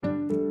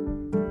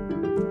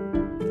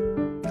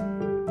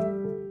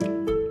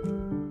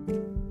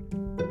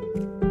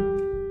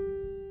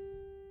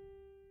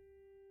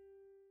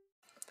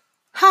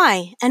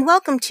Hi, and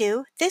welcome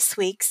to this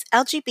week's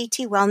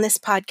LGBT Wellness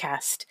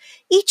Podcast.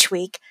 Each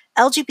week,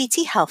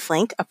 LGBT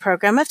HealthLink, a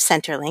program of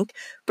Centerlink,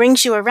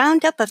 brings you a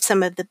roundup of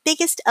some of the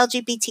biggest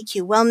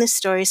LGBTQ wellness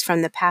stories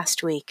from the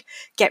past week.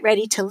 Get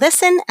ready to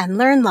listen and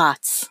learn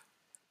lots.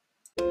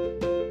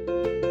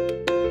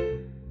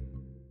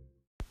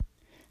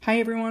 Hi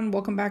everyone,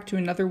 welcome back to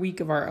another week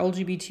of our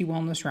LGBT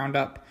Wellness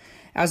Roundup.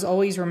 As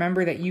always,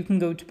 remember that you can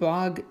go to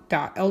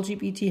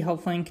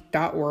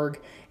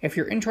blog.lgbthealthlink.org if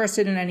you're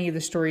interested in any of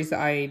the stories that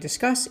I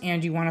discuss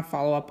and you want to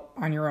follow up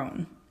on your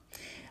own.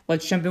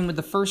 Let's jump in with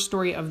the first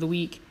story of the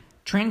week.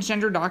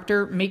 Transgender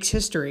doctor makes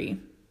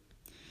history.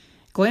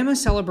 GLAMA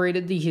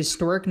celebrated the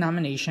historic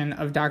nomination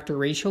of Dr.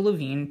 Rachel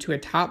Levine to a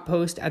top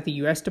post at the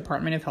U.S.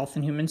 Department of Health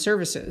and Human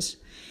Services.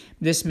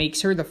 This makes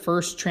her the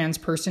first trans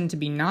person to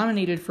be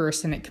nominated for a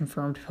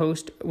Senate-confirmed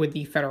post with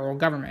the federal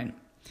government.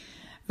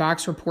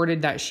 Vox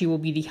reported that she will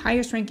be the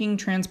highest-ranking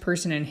trans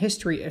person in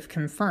history if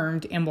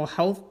confirmed and will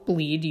help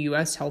lead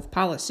U.S. health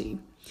policy.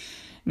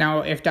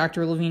 Now, if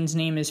Dr. Levine's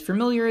name is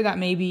familiar, that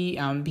may be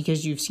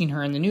because you've seen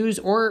her in the news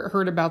or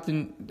heard about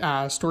the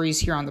stories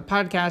here on the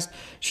podcast.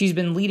 She's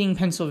been leading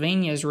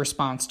Pennsylvania's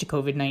response to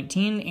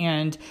COVID-19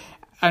 and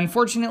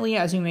unfortunately,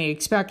 as you may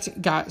expect,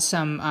 got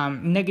some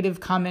negative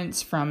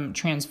comments from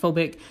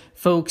transphobic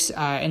folks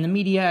in the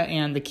media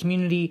and the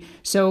community.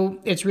 So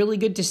it's really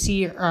good to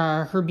see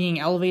her being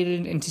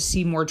elevated and to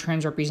see more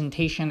trans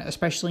representation,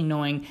 especially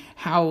knowing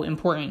how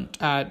important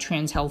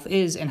trans health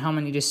is and how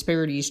many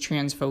disparities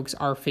trans folks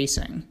are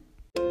facing.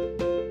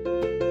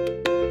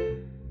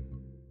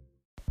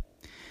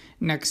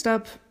 Next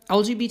up,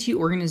 LGBT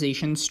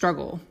organizations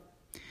struggle.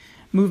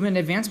 Movement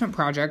Advancement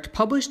Project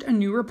published a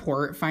new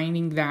report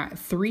finding that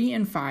 3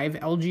 in 5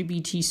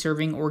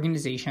 LGBT-serving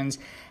organizations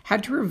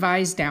had to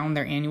revise down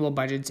their annual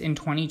budgets in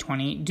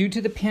 2020 due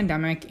to the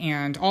pandemic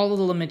and all of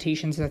the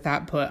limitations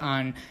that put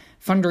on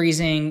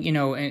fundraising,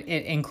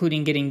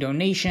 including getting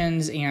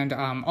donations and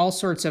all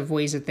sorts of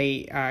ways that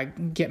they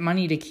get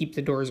money to keep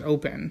the doors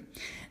open.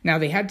 Now,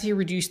 they had to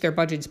reduce their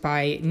budgets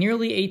by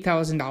nearly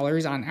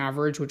 $8,000 on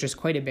average, which is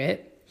quite a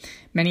bit.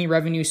 Many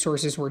revenue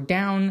sources were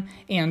down,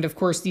 and of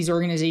course, these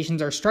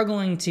organizations are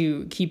struggling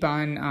to keep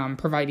on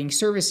providing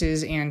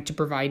services and to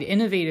provide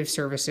innovative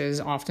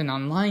services, often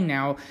online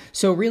now.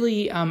 So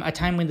really a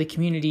time when the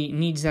community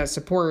needs that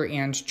support,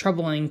 and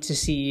troubling to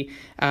see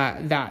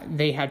that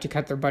they had to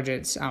cut their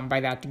budgets by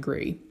that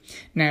degree.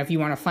 Now, if you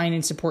want to find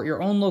and support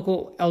your own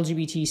local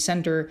LGBT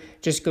center,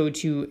 just go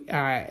to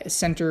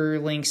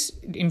Centerlink's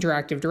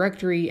interactive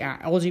directory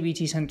at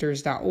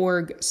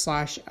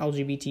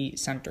lgbtcenters.org/LGBT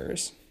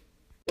centers.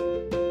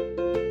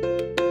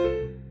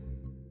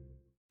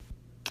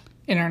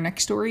 In our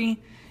next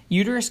story,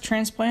 uterus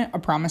transplant, a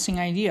promising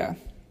idea.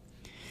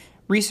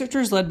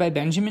 Researchers led by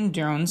Benjamin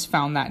Jones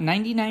found that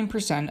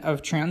 99%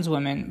 of trans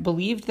women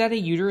believed that a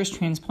uterus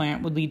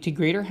transplant would lead to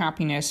greater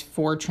happiness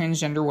for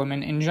transgender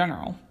women in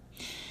general.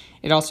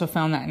 It also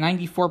found that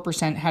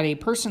 94% had a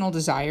personal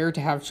desire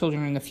to have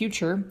children in the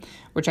future,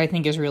 which I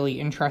think is really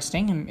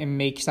interesting and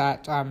makes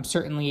that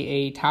certainly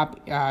a top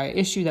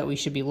issue that we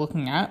should be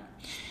looking at.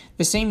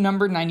 The same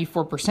number,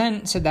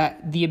 94%, said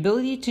that the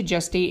ability to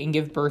gestate and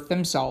give birth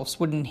themselves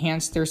would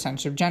enhance their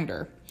sense of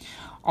gender.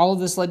 All of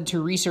this led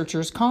to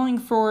researchers calling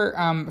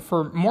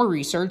for more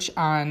research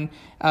on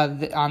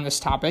this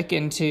topic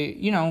and to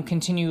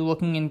continue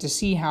looking in to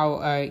see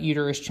how a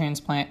uterus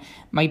transplant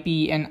might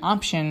be an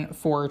option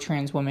for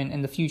trans women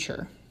in the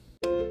future.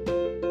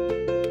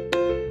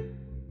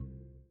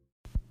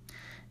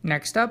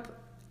 Next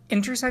up,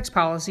 intersex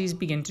policies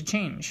begin to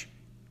change.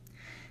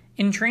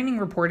 InTraining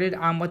reported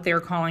on what they are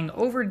calling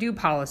overdue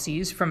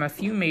policies from a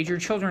few major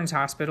children's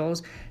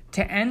hospitals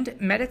to end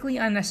medically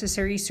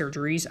unnecessary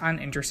surgeries on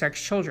intersex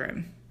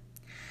children.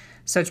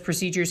 Such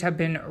procedures have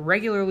been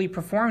regularly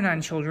performed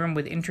on children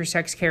with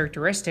intersex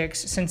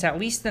characteristics since at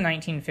least the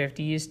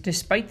 1950s,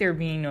 despite there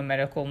being no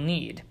medical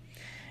need.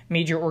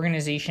 Major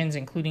organizations,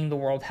 including the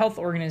World Health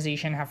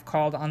Organization, have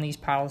called on these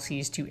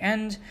policies to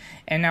end,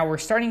 and now we're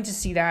starting to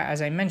see that, as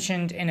I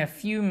mentioned, in a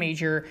few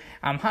major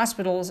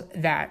hospitals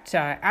that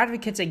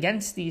advocates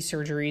against these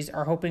surgeries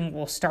are hoping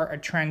will start a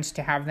trend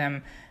to have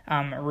them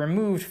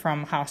removed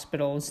from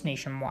hospitals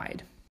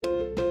nationwide.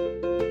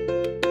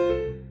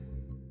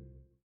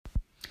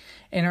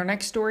 In our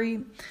next story,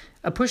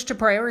 a push to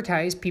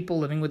prioritize people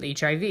living with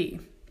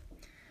HIV.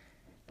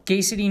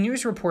 Gay City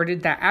News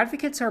reported that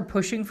advocates are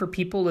pushing for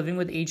people living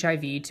with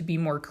HIV to be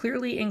more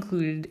clearly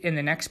included in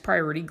the next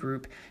priority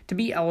group to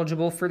be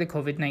eligible for the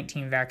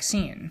COVID-19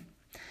 vaccine.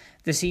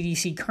 The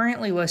CDC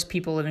currently lists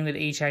people living with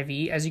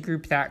HIV as a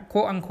group that,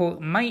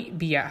 quote-unquote, might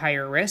be at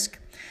higher risk.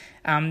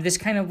 This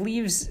kind of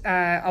leaves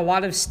a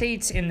lot of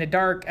states in the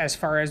dark as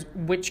far as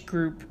which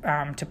group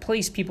to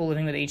place people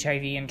living with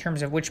HIV in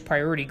terms of which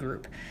priority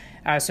group.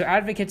 So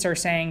advocates are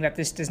saying that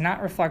this does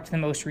not reflect the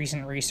most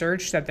recent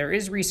research, that there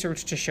is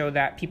research to show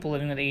that people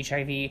living with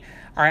HIV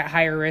are at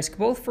higher risk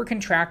both for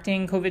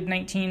contracting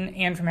COVID-19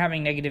 and from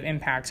having negative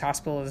impacts,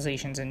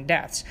 hospitalizations, and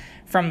deaths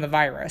from the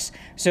virus.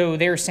 So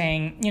they're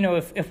saying,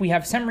 if we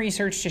have some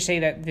research to say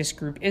that this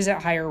group is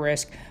at higher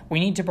risk, we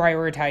need to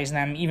prioritize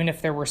them, even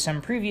if there were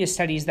some previous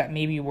studies that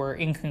maybe were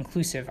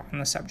inconclusive on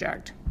the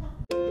subject.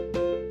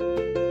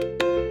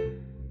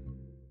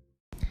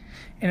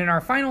 And in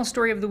our final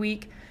story of the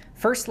week,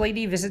 First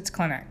Lady visits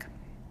clinic.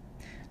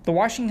 The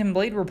Washington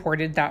Blade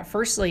reported that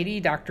First Lady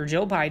Dr.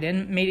 Jill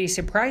Biden made a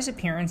surprise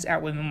appearance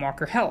at Women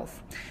Walker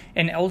Health,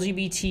 an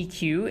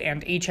LGBTQ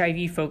and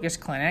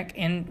HIV-focused clinic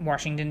in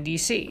Washington,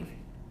 D.C.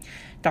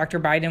 Dr.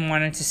 Biden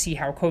wanted to see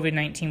how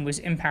COVID-19 was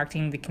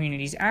impacting the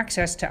community's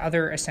access to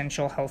other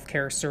essential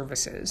healthcare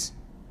services.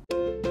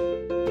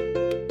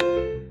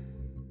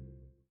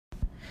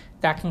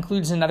 That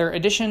concludes another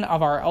edition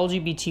of our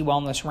LGBT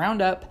Wellness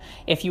Roundup.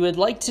 If you would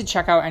like to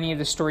check out any of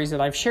the stories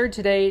that I've shared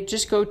today,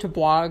 just go to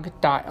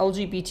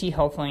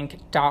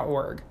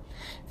blog.lgbthealthlink.org.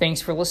 Thanks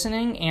for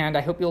listening, and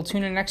I hope you'll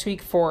tune in next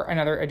week for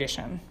another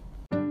edition.